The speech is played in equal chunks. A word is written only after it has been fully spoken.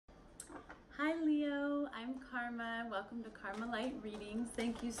Hi Leo, I'm Karma. Welcome to Karma Light Readings.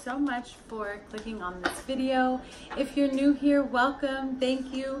 Thank you so much for clicking on this video. If you're new here, welcome.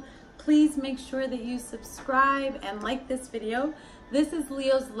 Thank you. Please make sure that you subscribe and like this video. This is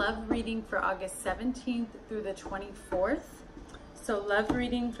Leo's love reading for August 17th through the 24th. So love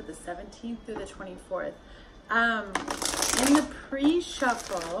reading for the 17th through the 24th. In the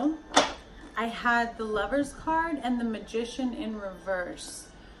pre-shuffle, I had the Lover's card and the Magician in reverse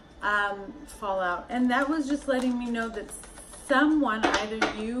fall out, and that was just letting me know that someone, either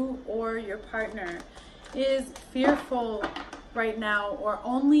you or your partner, is fearful right now, or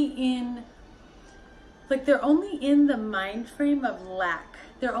only in, like, they're only in the mind frame of lack.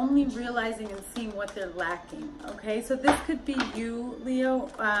 They're only realizing and seeing what they're lacking. Okay, so this could be you,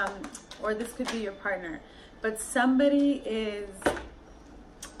 Leo, or this could be your partner, but somebody is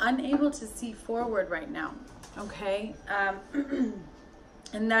unable to see forward right now. Okay,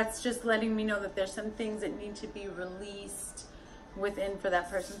 and that's just letting me know that there's some things that need to be released within for that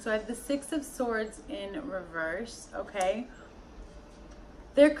person. So I have the Six of Swords in reverse. Okay,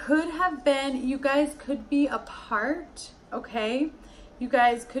 there could have been, you guys could be apart. Okay, you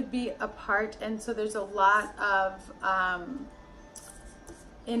guys could be apart, and so there's a lot of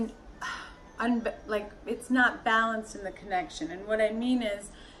like, it's not balanced in the connection. And what I mean is,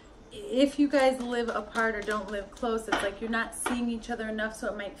 if you guys live apart or don't live close, it's like you're not seeing each other enough, so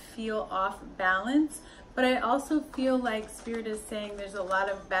it might feel off balance. But I also feel like Spirit is saying there's a lot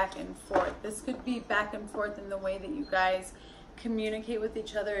of back and forth. This could be back and forth in the way that you guys communicate with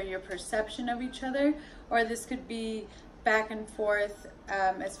each other, or your perception of each other, or this could be back and forth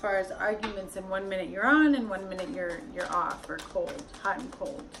as far as arguments, and 1 minute you're on and 1 minute you're off, or cold, hot and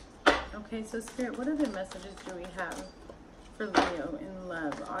cold. Okay, so Spirit, what other messages do we have for Leo in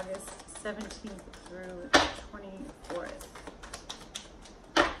love, August 17th through 24th?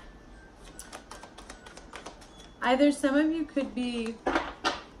 Either some of you could be,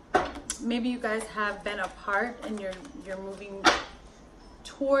 maybe you guys have been apart and you're moving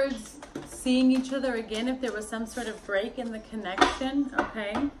towards seeing each other again, if there was some sort of break in the connection.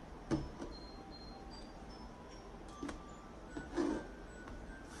 Okay,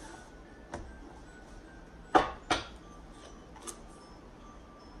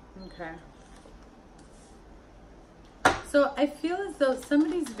 okay. So I feel as though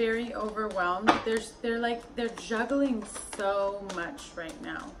somebody's very overwhelmed. They're juggling so much right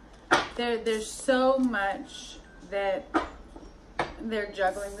now. There's so much that they're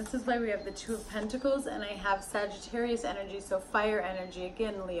juggling. This is why we have the Two of Pentacles, and I have Sagittarius energy, so fire energy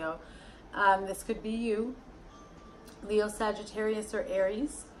again, Leo. This could be you, Leo, Sagittarius, or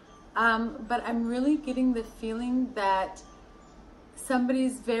Aries. But I'm really getting the feeling that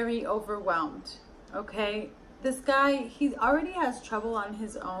somebody's very overwhelmed. Okay, this guy, he already has trouble on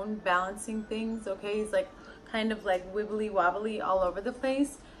his own balancing things. Okay, he's like kind of like wibbly wobbly all over the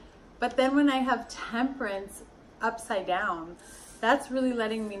place. But then when I have Temperance upside down, that's really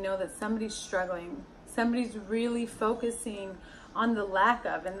letting me know that somebody's struggling. Somebody's really focusing on the lack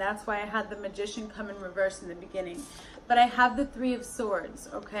of, and that's why I had the Magician come in reverse in the beginning. But I have the Three of Swords.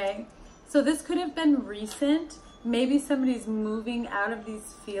 Okay, so this could have been recent. Maybe somebody's moving out of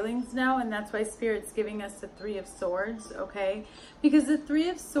these feelings now, and that's why Spirit's giving us the Three of Swords. Okay, because the Three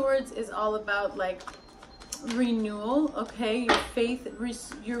of Swords is all about like renewal. Okay, your faith,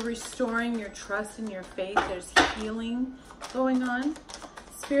 you're restoring your trust in your faith. There's healing going on.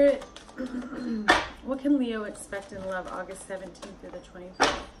 Spirit, what can Leo expect in love August 17th through the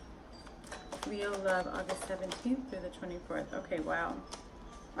 24th? Leo love August 17th through the 24th. Okay, wow.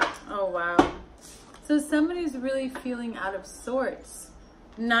 Oh, wow. So somebody's really feeling out of sorts.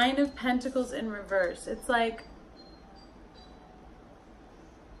 Nine of Pentacles in reverse. It's like,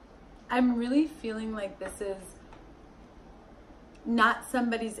 I'm really feeling like this is not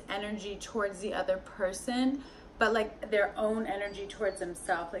somebody's energy towards the other person, but like their own energy towards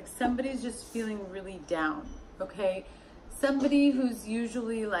themselves. Like somebody's just feeling really down. Okay, somebody who's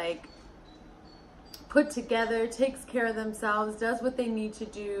usually like put together, takes care of themselves, does what they need to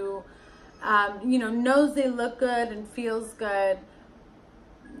do, you know, knows they look good and feels good.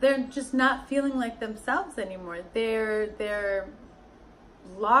 They're just not feeling like themselves anymore. They're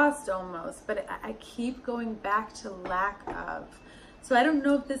lost almost. But I keep going back to lack of. So I don't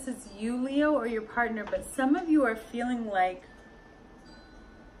know if this is you, Leo, or your partner, but some of you are feeling like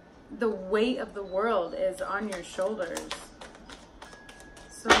the weight of the world is on your shoulders.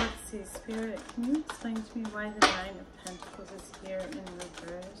 So let's see, Spirit, can you explain to me why the Nine of Pentacles is here in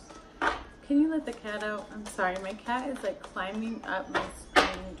reverse? Can you let the cat out? I'm sorry, my cat is like climbing up my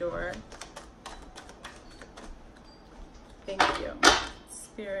screen door. Thank you.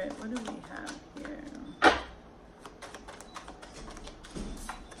 Spirit, what do we have here?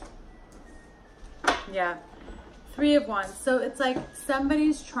 Yeah, 3 of Wands. So it's like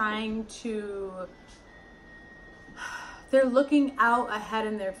somebody's trying to, they're looking out ahead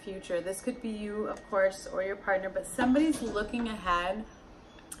in their future. This could be you, of course, or your partner, but somebody's looking ahead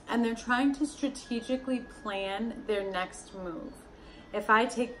and they're trying to strategically plan their next move. If I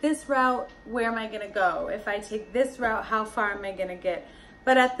take this route, where am I going to go? If I take this route, how far am I going to get?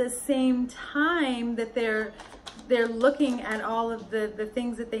 But at the same time that they're looking at all of the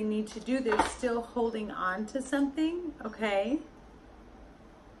things that they need to do, they're still holding on to something, okay?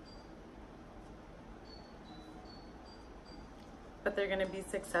 But they're going to be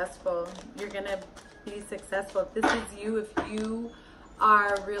successful. You're going to be successful. If this is you, if you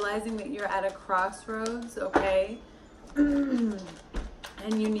are realizing that you're at a crossroads, okay? And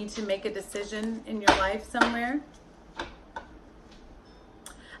you need to make a decision in your life somewhere,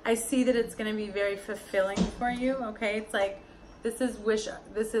 I see that it's going to be very fulfilling for you, okay? It's like this is wish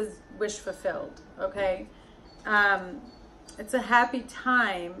fulfilled, okay? It's a happy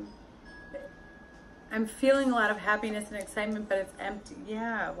time. I'm feeling a lot of happiness and excitement, but it's empty.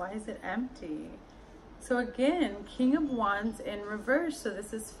 Yeah, why is it empty? So again, King of Wands in reverse. So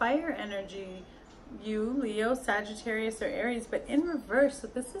this is fire energy. You, Leo, Sagittarius, or Aries, but in reverse. So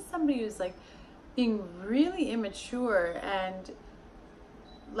this is somebody who's like being really immature and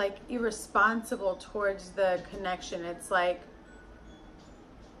like irresponsible towards the connection. It's like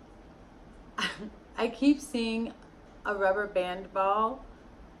I keep seeing a rubber band ball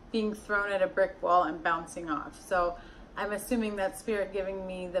being thrown at a brick wall and bouncing off. So I'm assuming that Spirit giving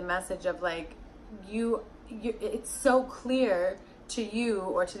me the message of like you it's so clear to you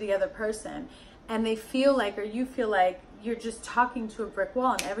or to the other person, and they feel like, or you feel like, you're just talking to a brick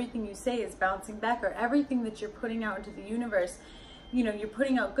wall and everything you say is bouncing back, or everything that you're putting out into the universe, you know, you're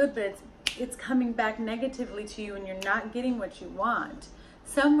putting out good, but it's coming back negatively to you and you're not getting what you want.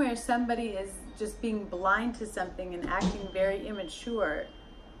 Somewhere somebody is just being blind to something and acting very immature.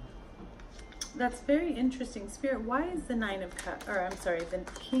 That's very interesting. Spirit, why is the Nine of Cups, or I'm sorry, the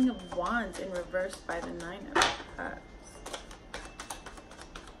King of Wands in reverse by the Nine of Cups?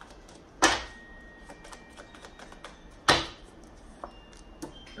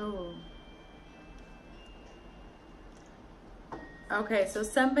 Oh. Okay, so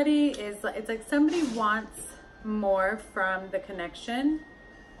somebody is, it's like somebody wants more from the connection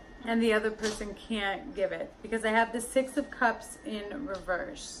and the other person can't give it, because I have the Six of Cups in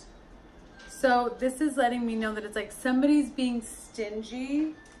reverse. So this is letting me know that it's like somebody's being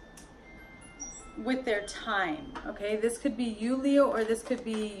stingy with their time, okay? This could be you, Leo, or this could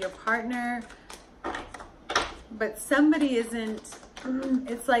be your partner, but somebody isn't,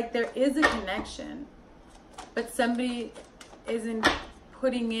 it's like there is a connection, but somebody isn't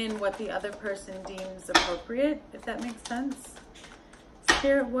putting in what the other person deems appropriate, if that makes sense.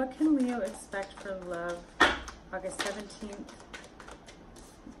 Spirit, what can Leo expect for love August 17th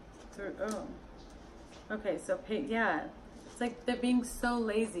through, oh, okay, so yeah, it's like they're being so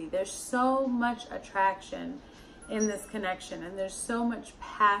lazy. There's so much attraction in this connection and there's so much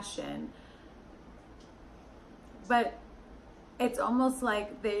passion, but it's almost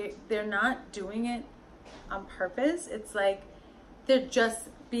like they're not doing it on purpose. It's like they're just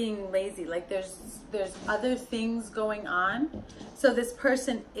being lazy. Like there's other things going on. So this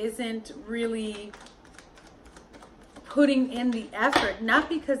person isn't really putting in the effort, not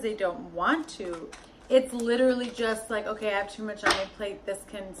because they don't want to. It's literally just like, okay, I have too much on my plate. This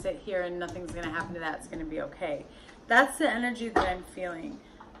can sit here and nothing's going to happen to that. It's going to be okay. That's the energy that I'm feeling.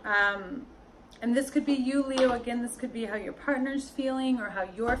 And this could be you, Leo. Again, this could be how your partner's feeling or how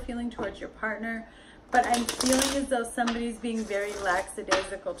you're feeling towards your partner. But I'm feeling as though somebody's being very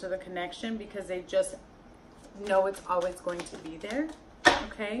lackadaisical to the connection because they just know it's always going to be there.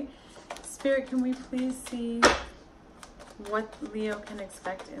 Okay? Spirit, can we please see what Leo can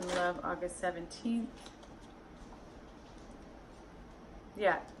expect in love August 17th?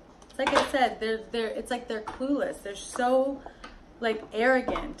 Yeah. It's like I said, it's like they're clueless. They're so like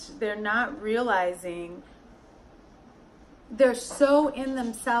arrogant. They're not realizing, they're so in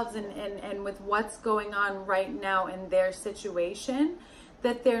themselves and with what's going on right now in their situation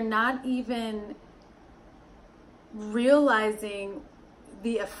that they're not even realizing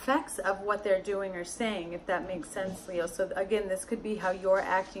the effects of what they're doing or saying, if that makes sense, Leo. So again, this could be how you're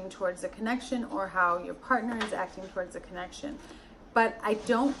acting towards a connection or how your partner is acting towards a connection. But I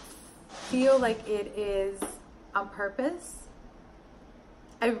don't feel like it is on purpose.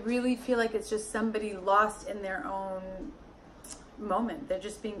 I really feel like it's just somebody lost in their own moment. They're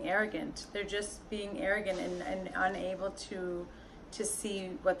just being arrogant. They're just being arrogant and unable to to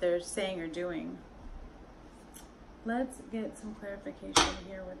see what they're saying or doing. Let's get some clarification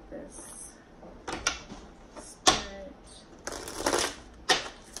here with this. Spirit.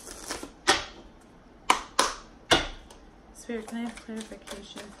 Spirit, can I have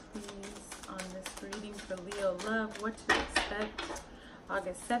clarification, please, on this reading for Leo love? What to expect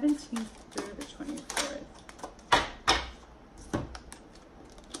August 17th through the 24th.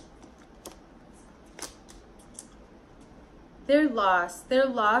 They're lost. They're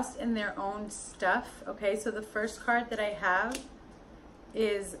lost in their own stuff. Okay, so the first card that I have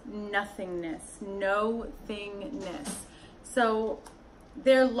is nothingness, no thingness. So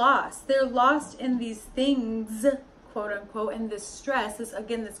they're lost. They're lost in these things, quote unquote, and this stress. This,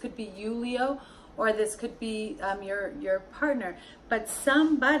 again, this could be you, Leo, or this could be your partner. But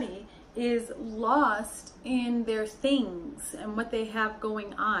somebody is lost in their things and what they have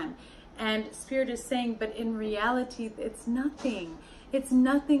going on. And Spirit is saying, but in reality, it's nothing. It's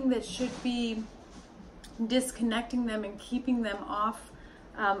nothing that should be disconnecting them and keeping them off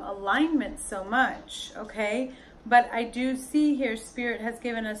alignment so much, okay? But I do see here, Spirit has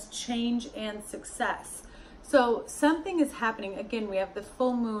given us change and success. So something is happening. Again, we have the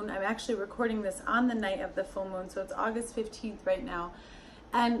full moon. I'm actually recording this on the night of the full moon, so it's August 15th right now.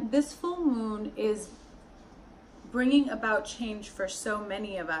 And this full moon is bringing about change for so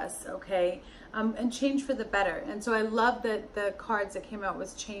many of us, okay? And change for the better. And so I love that the cards that came out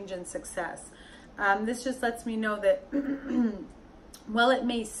was change and success. This just lets me know that while it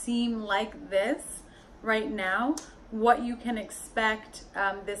may seem like this right now, what you can expect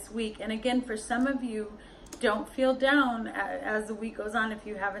this week. And again, for some of you, don't feel down as the week goes on if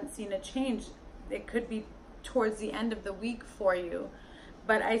you haven't seen a change. It could be towards the end of the week for you.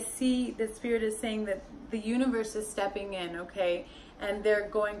 But I see the Spirit is saying that the universe is stepping in, okay? And they're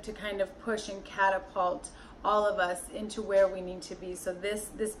going to kind of push and catapult all of us into where we need to be. So this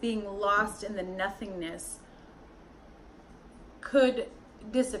being lost in the nothingness could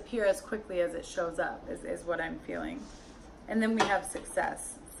disappear as quickly as it shows up, is what I'm feeling. And then we have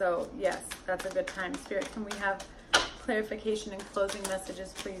success. So yes, that's a good time. Spirit, can we have clarification and closing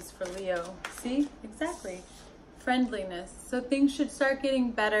messages, please, for Leo? See? Exactly. Friendliness. So things should start getting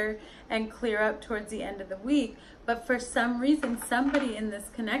better and clear up towards the end of the week. But for some reason, somebody in this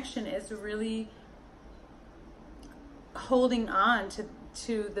connection is really holding on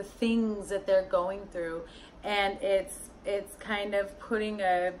to the things that they're going through. And it's kind of putting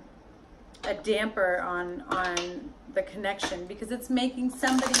a damper on the connection, because it's making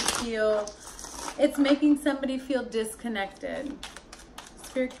somebody feel disconnected.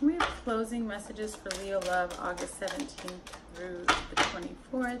 Spirit, can we have closing messages for Leo love, August 17th through the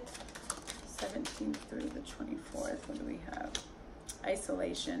 24th? 17th through the 24th. What do we have?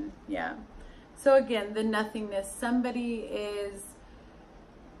 Isolation. Yeah. So again, the nothingness. Somebody is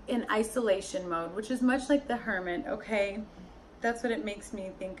in isolation mode, which is much like the Hermit, okay? That's what it makes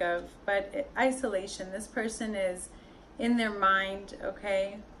me think of. But isolation, this person is in their mind,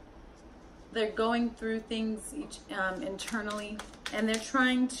 okay? They're going through things internally, and they're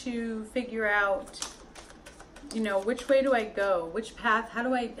trying to figure out, you know, which way do I go? Which path? How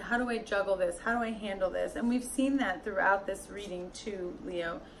do I juggle this? How do I handle this? And we've seen that throughout this reading too,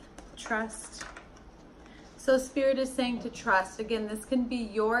 Leo. Trust. So Spirit is saying to trust. Again, this can be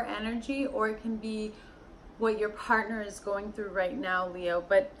your energy, or it can be what your partner is going through right now, Leo.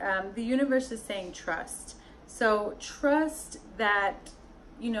 But the universe is saying trust. So trust that,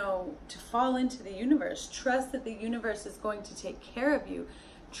 you know, to fall into the universe. Trust that the universe is going to take care of you.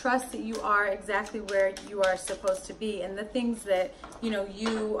 Trust that you are exactly where you are supposed to be, and the things that, you know,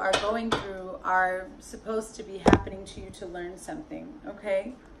 you are going through are supposed to be happening to you to learn something,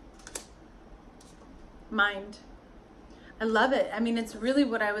 okay? Mind. I love it. I mean, it's really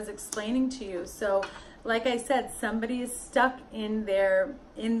what I was explaining to you. So like I said, somebody is stuck in their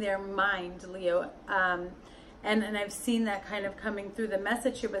mind, Leo. And I've seen that kind of coming through the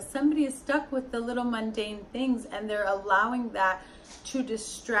message here, but somebody is stuck with the little mundane things, and they're allowing that to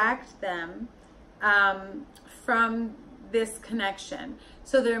distract them from this connection.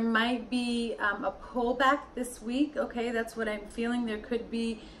 So there might be a pullback this week, okay? That's what I'm feeling. There could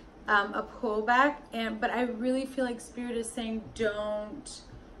be a pullback, but I really feel like Spirit is saying don't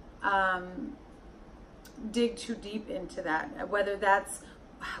dig too deep into that, whether that's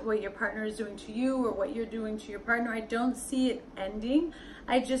what your partner is doing to you or what you're doing to your partner. I don't see it ending.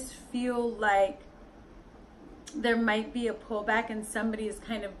 I just feel like there might be a pullback, and somebody is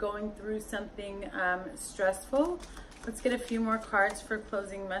kind of going through something stressful. Let's get a few more cards for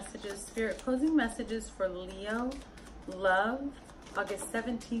closing messages. Spirit, closing messages for Leo love, August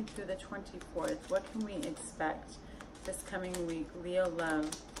 17th through the 24th. What can we expect? this coming week. Leo love,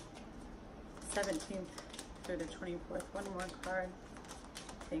 17th through the 24th. One more card.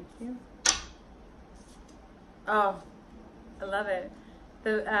 Thank you. Oh, I love it.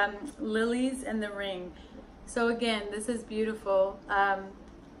 The lilies and the ring. So again, this is beautiful.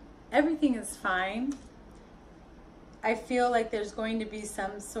 Everything is fine. I feel like there's going to be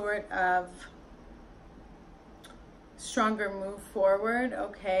some sort of stronger move forward,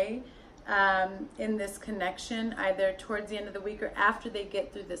 okay, in this connection, either towards the end of the week or after they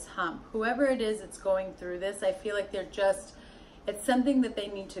get through this hump. Whoever it is that's going through this, I feel like it's something that they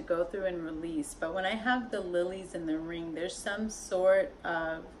need to go through and release. But when I have the lilies in the ring, there's some sort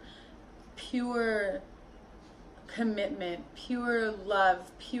of pure commitment, pure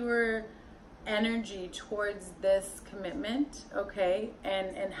love, pure energy towards this commitment, okay,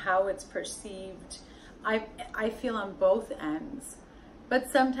 and how it's perceived. I feel on both ends, but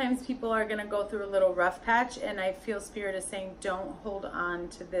sometimes people are going to go through a little rough patch, and I feel Spirit is saying don't hold on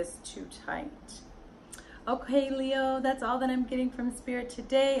to this too tight. Okay, Leo, that's all that I'm getting from Spirit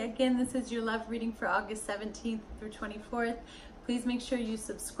today. Again, this is your love reading for August 17th through 24th. Please make sure you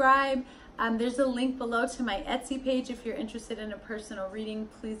subscribe. There's a link below to my Etsy page. If you're interested in a personal reading,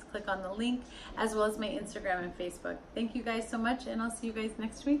 please click on the link, as well as my Instagram and Facebook. Thank you guys so much, and I'll see you guys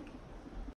next week.